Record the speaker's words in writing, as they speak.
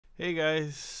Hey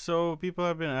guys, so people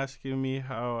have been asking me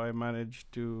how I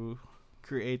managed to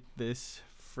create this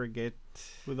frigate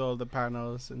with all the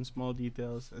panels and small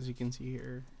details, as you can see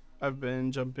here. I've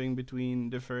been jumping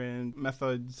between different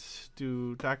methods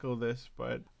to tackle this,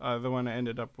 but the one I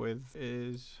ended up with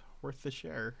is worth the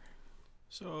share.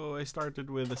 So I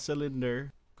started with a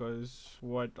cylinder, because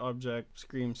what object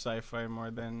screams sci-fi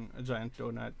more than a giant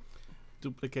donut?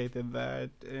 Duplicated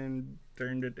that and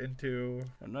turned it into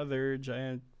another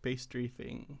giant pastry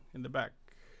thing in the back.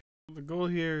 The goal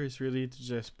here is really to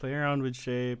just play around with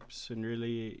shapes and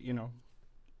really,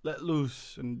 let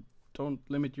loose and don't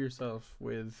limit yourself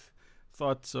with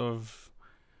thoughts of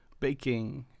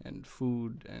baking and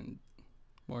food and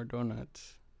more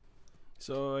donuts.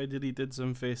 So I deleted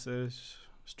some faces,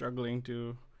 struggling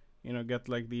to, get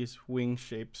like these wing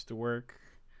shapes to work.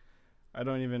 I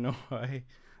don't even know why.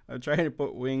 I'm trying to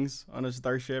put wings on a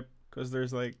starship because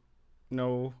there's like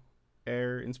no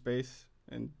air in space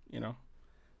and,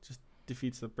 just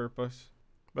defeats the purpose.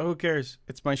 But who cares?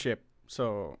 It's my ship,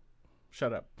 so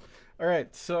shut up.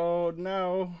 Alright, so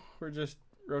now we're just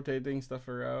rotating stuff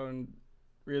around.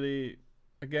 Really,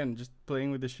 again, just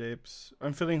playing with the shapes.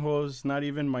 I'm filling holes, not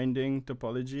even minding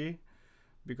topology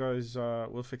because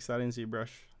we'll fix that in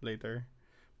Zbrush later.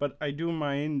 But I do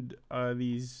mind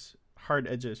these hard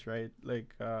edges, right?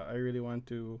 Like I really want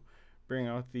to bring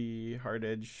out the hard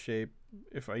edge shape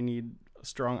if I need a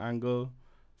strong angle.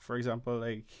 For example,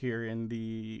 like here in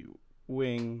the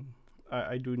wing,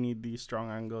 I do need these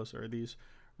strong angles or these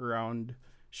round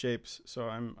shapes. So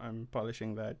I'm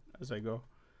polishing that as I go.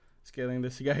 Scaling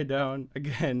this guy down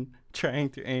again, trying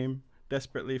to aim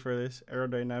desperately for this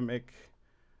aerodynamic,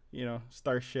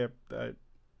 starship that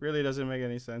really doesn't make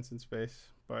any sense in space,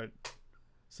 but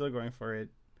still going for it.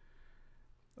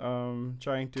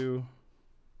 Trying to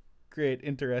create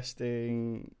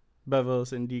interesting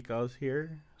bevels and decals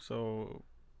here. So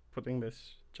putting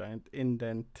this giant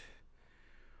indent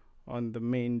on the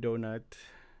main donut.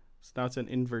 So now it's an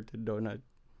inverted donut.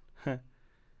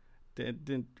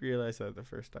 Didn't realize that the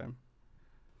first time.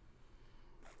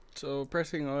 So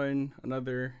pressing on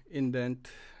another indent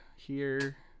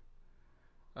here.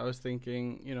 I was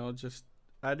thinking, just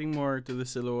adding more to the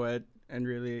silhouette and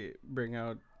really bring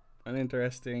out an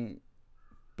interesting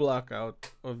block out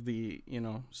of the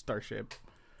starship.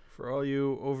 For all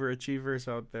you overachievers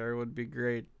out there, it would be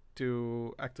great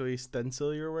to actually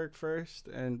stencil your work first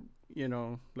and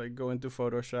like go into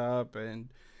Photoshop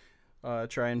and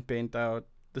try and paint out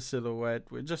the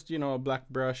silhouette with just a black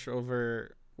brush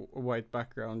over a white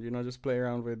background. Just play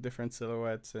around with different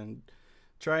silhouettes and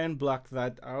try and block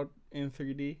that out in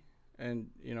 3D,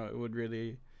 and it would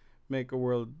really make a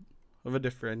world of a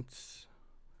difference.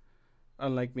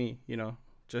 Unlike me,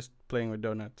 just playing with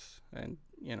donuts and,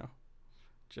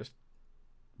 just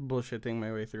bullshitting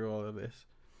my way through all of this.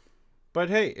 But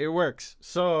hey, it works.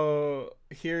 So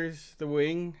here's the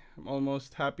wing. I'm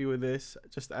almost happy with this.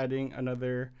 Just adding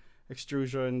another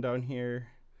extrusion down here.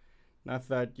 Not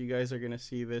that you guys are going to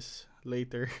see this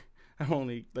later. I'm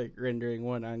only like rendering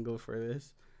one angle for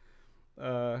this.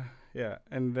 Yeah,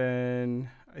 and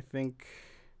then I think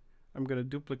I'm going to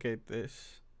duplicate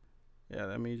this. Yeah,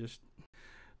 let me just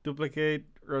duplicate,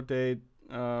 rotate,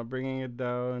 bringing it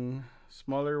down,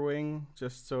 smaller wing,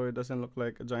 just so it doesn't look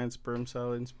like a giant sperm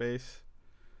cell in space.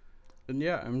 And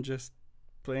yeah, I'm just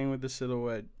playing with the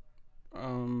silhouette.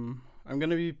 I'm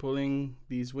gonna be pulling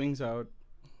these wings out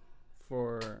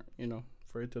for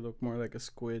for it to look more like a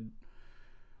squid.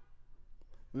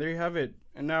 And there you have it.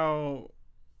 And now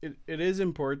it is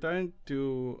important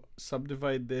to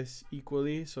subdivide this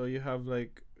equally so you have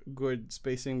like good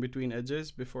spacing between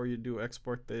edges before you do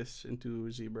export this into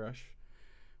Zbrush,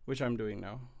 which I'm doing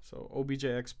now. So OBJ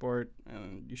export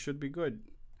and you should be good.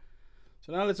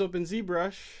 So now let's open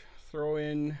Zbrush, throw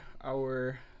in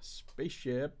our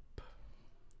spaceship.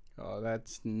 Oh,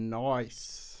 that's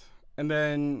nice. And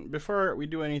then before we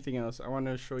do anything else, I want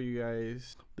to show you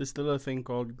guys this little thing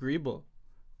called greeble.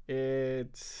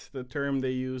 It's the term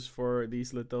they use for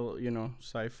these little,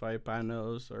 sci-fi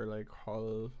panels or like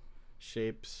hull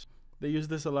shapes. They use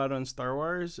this a lot on Star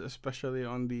Wars, especially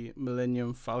on the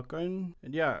Millennium Falcon.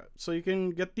 And yeah, so you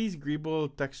can get these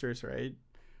greeble textures, right,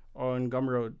 on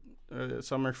Gumroad.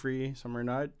 Some are free, some are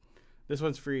not. This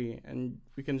one's free, and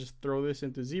we can just throw this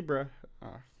into Zebra.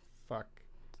 Fuck.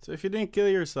 So if you didn't kill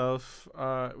yourself,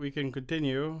 we can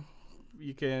continue.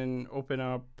 You can open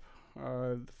up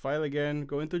the file again,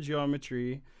 go into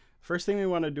geometry. First thing we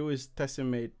want to do is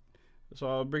decimate. So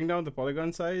I'll bring down the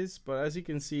polygon size, but as you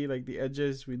can see, like the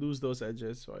edges, we lose those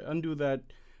edges. So I undo that,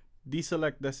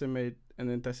 deselect decimate, and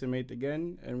then decimate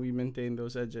again, and we maintain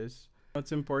those edges.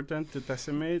 It's important to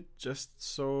decimate just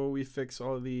so we fix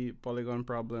all the polygon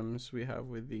problems we have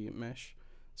with the mesh.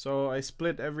 So I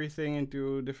split everything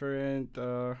into different,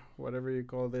 whatever you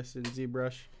call this in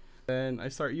Zbrush. Then I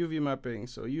start UV mapping.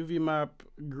 So UV map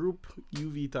group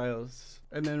UV tiles.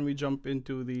 And then we jump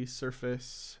into the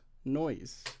surface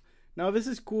noise. Now this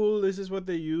is cool. This is what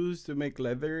they use to make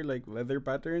leather, like leather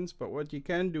patterns. But what you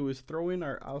can do is throw in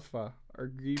our alpha, our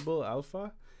greeble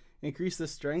alpha. Increase the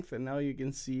strength, and now you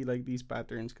can see like these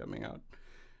patterns coming out.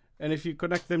 And if you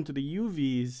connect them to the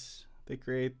UVs, they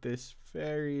create this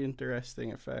very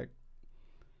interesting effect,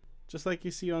 just like you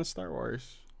see on Star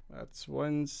Wars. That's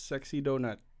one sexy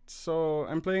donut. So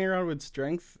I'm playing around with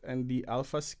strength and the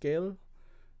alpha scale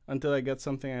until I get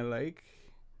something I like.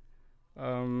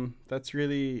 That's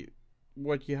really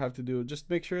what you have to do.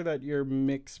 Just make sure that your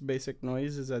mix basic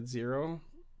noise is at 0,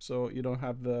 so you don't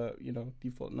have the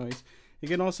default noise. You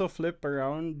can also flip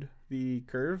around the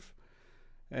curve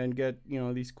and get,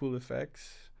 these cool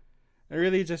effects. And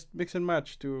really just mix and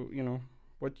match to,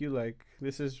 what you like.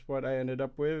 This is what I ended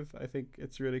up with. I think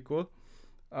it's really cool.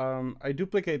 I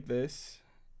duplicate this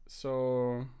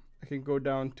so I can go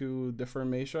down to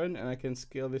deformation and I can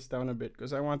scale this down a bit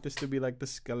because I want this to be like the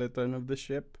skeleton of the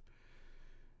ship.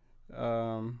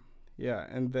 Yeah,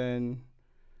 and then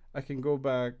I can go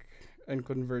back and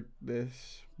convert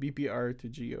this BPR to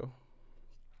Geo.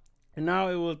 And now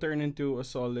it will turn into a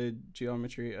solid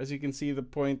geometry. As you can see, the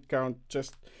point count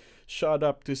just shot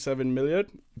up to 7 million.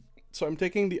 So I'm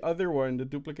taking the other one, the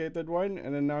duplicated one,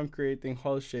 and then now I'm creating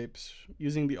hull shapes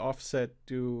using the offset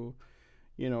to,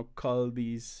 cull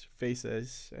these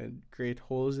faces and create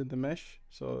holes in the mesh.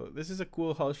 So this is a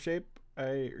cool hull shape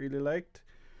I really liked.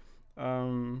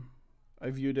 I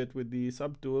viewed it with the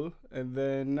subtool, and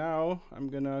then now I'm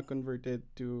gonna convert it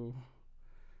to,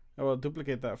 well,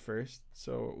 duplicate that first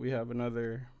so we have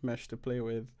another mesh to play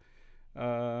with.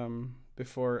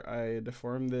 Before I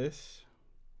deform this,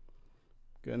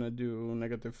 gonna do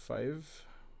 -5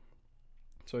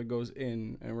 so it goes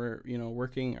in, and we're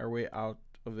working our way out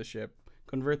of the ship.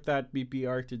 Convert that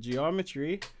BPR to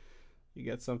geometry, you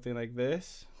get something like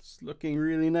this. It's looking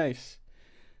really nice.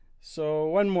 So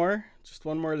just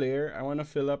one more layer. I want to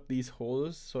fill up these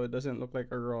holes so it doesn't look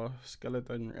like a raw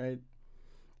skeleton, right?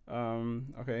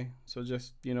 Okay, so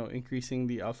just increasing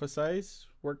the alpha size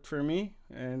worked for me,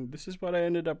 and this is what I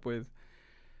ended up with.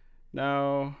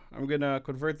 Now I'm gonna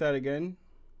convert that again,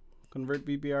 convert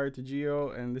BPR to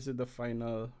Geo, and this is the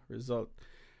final result.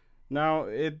 Now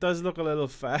it does look a little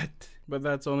fat, but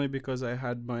that's only because I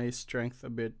had my strength a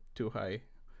bit too high.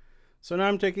 So now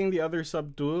I'm taking the other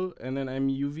subtool and then I'm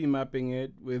UV mapping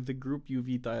it with the group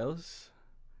UV tiles,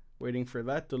 waiting for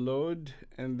that to load,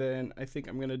 and then I think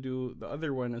I'm gonna do the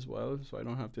other one as well so I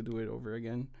don't have to do it over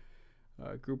again.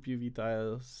 Group UV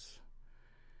tiles,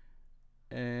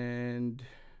 and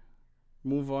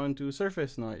move on to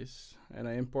surface noise, and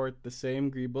I import the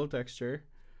same greeble texture,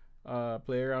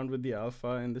 play around with the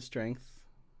alpha and the strength,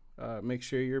 make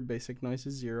sure your basic noise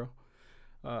is 0,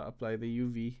 apply the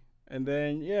UV, and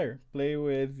then play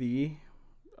with the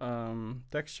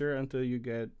texture until you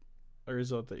get a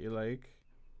result that you like.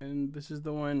 And this is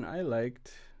the one I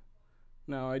liked.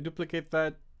 Now I duplicate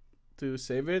that to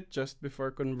save it just before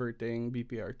converting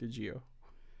BPR to Geo.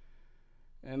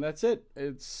 And that's it.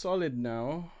 It's solid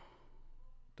now.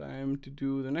 Time to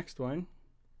do the next one.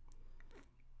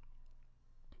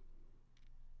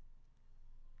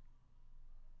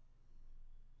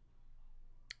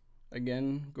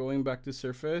 Again, going back to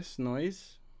surface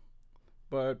noise.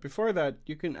 But before that,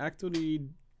 you can actually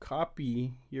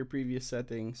copy your previous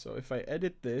settings. So if I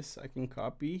edit this, I can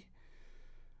copy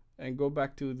and go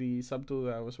back to the subtool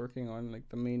that I was working on, like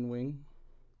the main wing,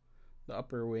 the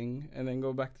upper wing, and then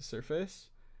go back to surface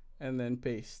and then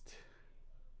paste.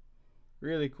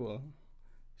 Really cool.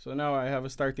 So now I have a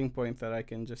starting point that I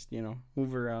can just,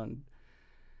 move around.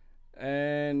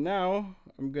 And now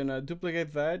I'm gonna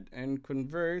duplicate that and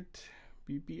convert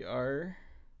BPR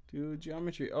to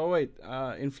geometry. Oh wait,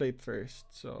 inflate first.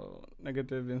 So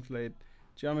negative inflate,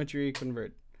 geometry,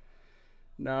 convert.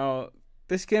 Now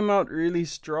this came out really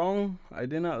strong. I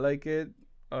did not like it.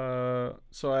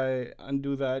 So I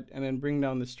undo that and then bring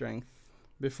down the strength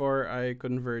before I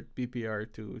convert BPR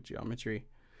to geometry.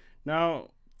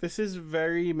 Now this is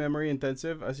very memory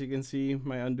intensive. As you can see,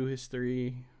 my undo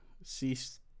history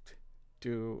ceased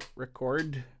to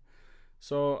record.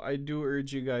 So I do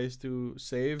urge you guys to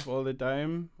save all the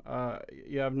time.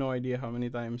 You have no idea how many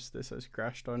times this has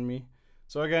crashed on me.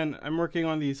 So again, I'm working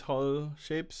on these hull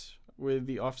shapes with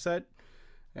the offset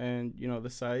and the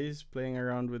size, playing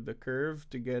around with the curve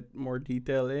to get more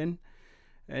detail in.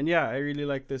 And yeah, I really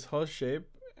like this hull shape,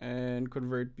 and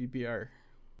convert PPR.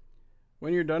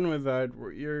 When you're done with that,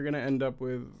 you're gonna end up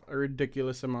with a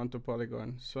ridiculous amount of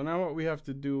polygons. So now what we have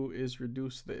to do is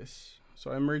reduce this.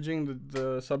 So I'm merging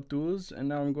the subtools, and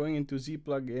now I'm going into Z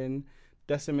plugin,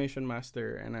 decimation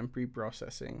master, and I'm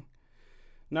pre-processing.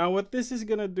 Now what this is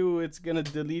gonna do, it's gonna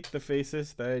delete the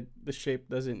faces that the shape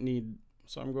doesn't need.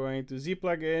 So I'm going to Z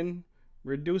plugin,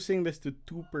 reducing this to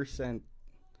 2%,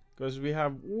 because we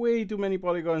have way too many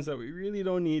polygons that we really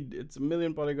don't need. It's a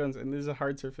million polygons, and this is a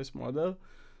hard surface model.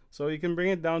 So you can bring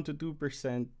it down to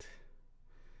 2%.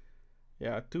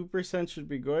 Yeah, 2% should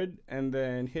be good. And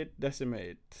then hit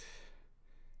decimate.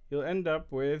 You'll end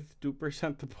up with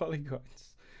 2% of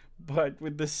polygons, but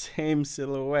with the same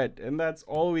silhouette. And that's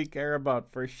all we care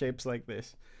about for shapes like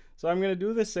this. So I'm going to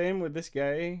do the same with this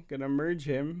guy. Going to merge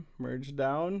him, merge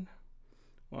down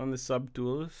on the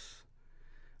subtools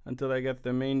until I get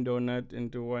the main donut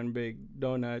into one big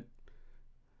donut.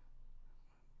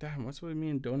 Damn, what's with me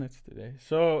and donuts today?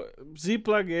 So Z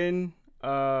plugin,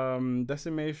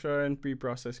 decimation,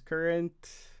 pre-process current.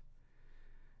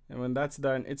 And when that's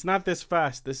done, it's not this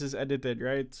fast. This is edited,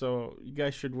 right? So you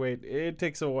guys should wait. It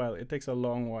takes a while. It takes a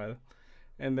long while.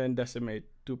 And then decimate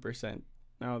 2%.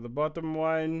 Now the bottom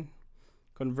one,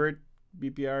 convert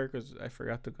BPR, because I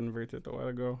forgot to convert it a while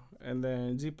ago. And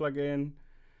then Z plugin,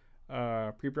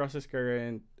 pre-process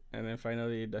current, and then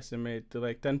finally decimate to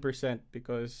like 10%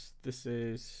 because this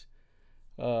is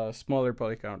smaller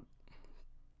poly count.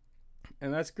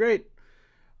 And that's great.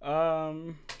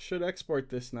 Should export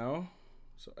this now.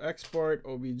 So export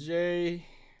OBJ,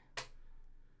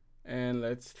 and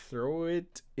let's throw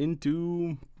it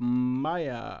into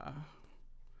Maya.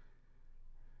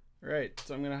 Right,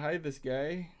 so I'm gonna hide this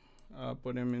guy,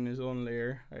 put him in his own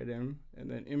layer, hide him,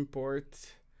 and then import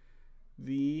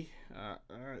the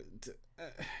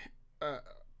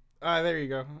there you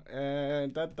go.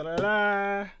 And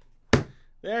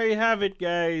there you have it,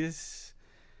 guys.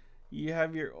 You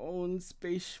have your own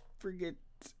space frigate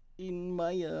in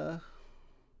Maya.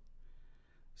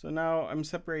 So now I'm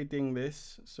separating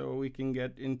this so we can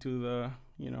get into the,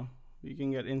 you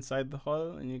can get inside the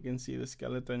hull and you can see the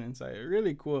skeleton inside.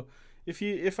 Really cool.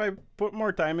 If I put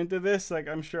more time into this, like,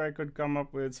 I'm sure I could come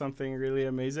up with something really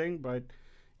amazing, but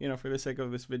for the sake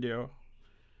of this video,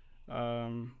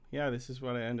 yeah, this is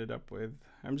what I ended up with.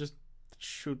 I'm just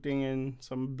shooting in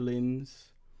some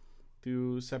blends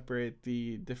to separate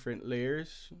the different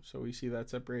layers so we see that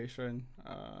separation.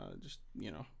 Just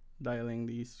dialing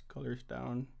these colors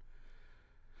down.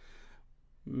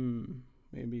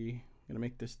 Maybe gonna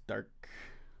make this dark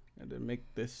and then make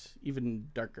this even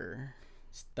darker.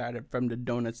 Started from the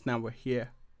donuts, now we're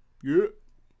here.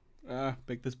 Yeah.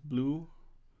 Make this blue.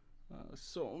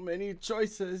 So many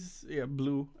choices. Yeah,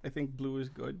 blue. I think blue is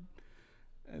good.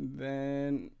 And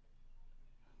then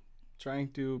trying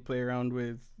to play around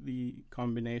with the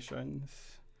combinations.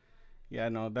 Yeah,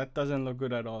 no, that doesn't look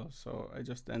good at all. So I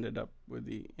just ended up with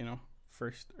the,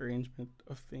 first arrangement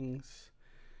of things.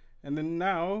 And then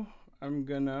now I'm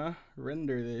gonna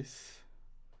render this.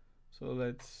 So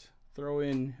let's throw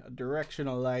in a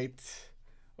directional light,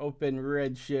 open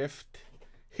Redshift,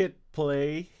 hit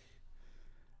play,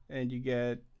 and you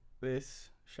get this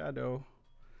shadow.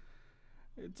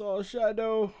 It's all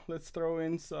shadow. Let's throw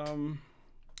in some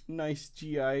nice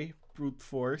GI brute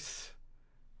force.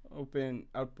 Open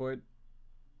output,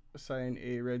 assign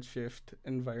a redshift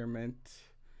environment,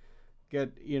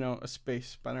 get a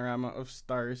space panorama of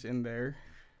stars in there,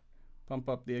 pump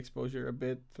up the exposure a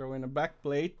bit, throw in a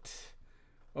backplate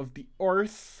of the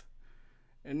earth,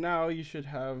 and now you should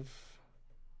have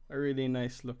a really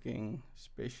nice looking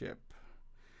spaceship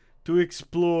to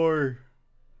explore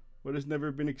what has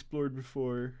never been explored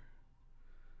before.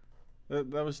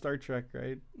 That was Star Trek,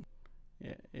 right?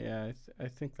 Yeah, I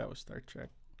think that was Star Trek.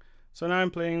 So now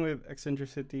I'm playing with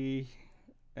eccentricity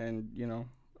and,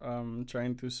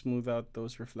 trying to smooth out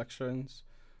those reflections,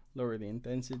 lower the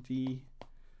intensity,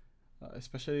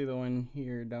 especially the one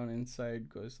here down inside,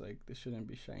 because this shouldn't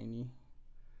be shiny.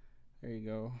 There you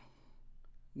go.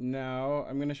 Now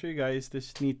I'm going to show you guys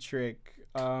this neat trick.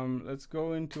 Let's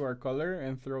go into our color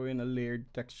and throw in a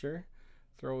layered texture.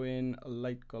 Throw in a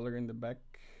light color in the back.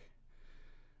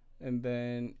 And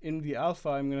then in the alpha,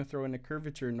 I'm going to throw in a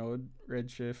curvature node,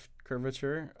 redshift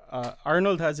curvature.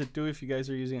 Arnold has it too if you guys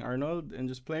are using Arnold. And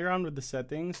just play around with the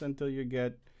settings until you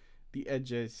get the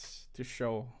edges to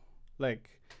show.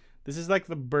 This is like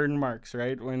the burn marks,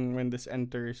 right? When this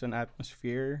enters an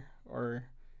atmosphere, or,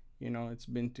 it's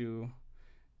been to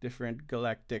different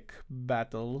galactic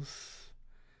battles.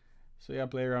 So yeah,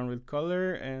 play around with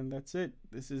color, and that's it.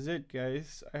 This is it,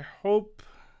 guys. I hope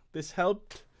this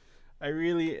helped. I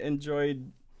really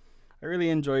enjoyed I really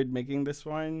enjoyed making this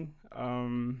one.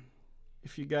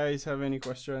 If you guys have any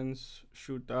questions,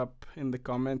 shoot up in the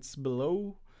comments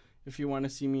below. If you want to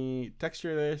see me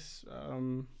texture this,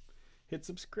 hit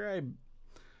subscribe.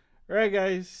 Alright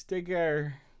guys, take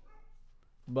care.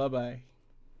 Bye bye.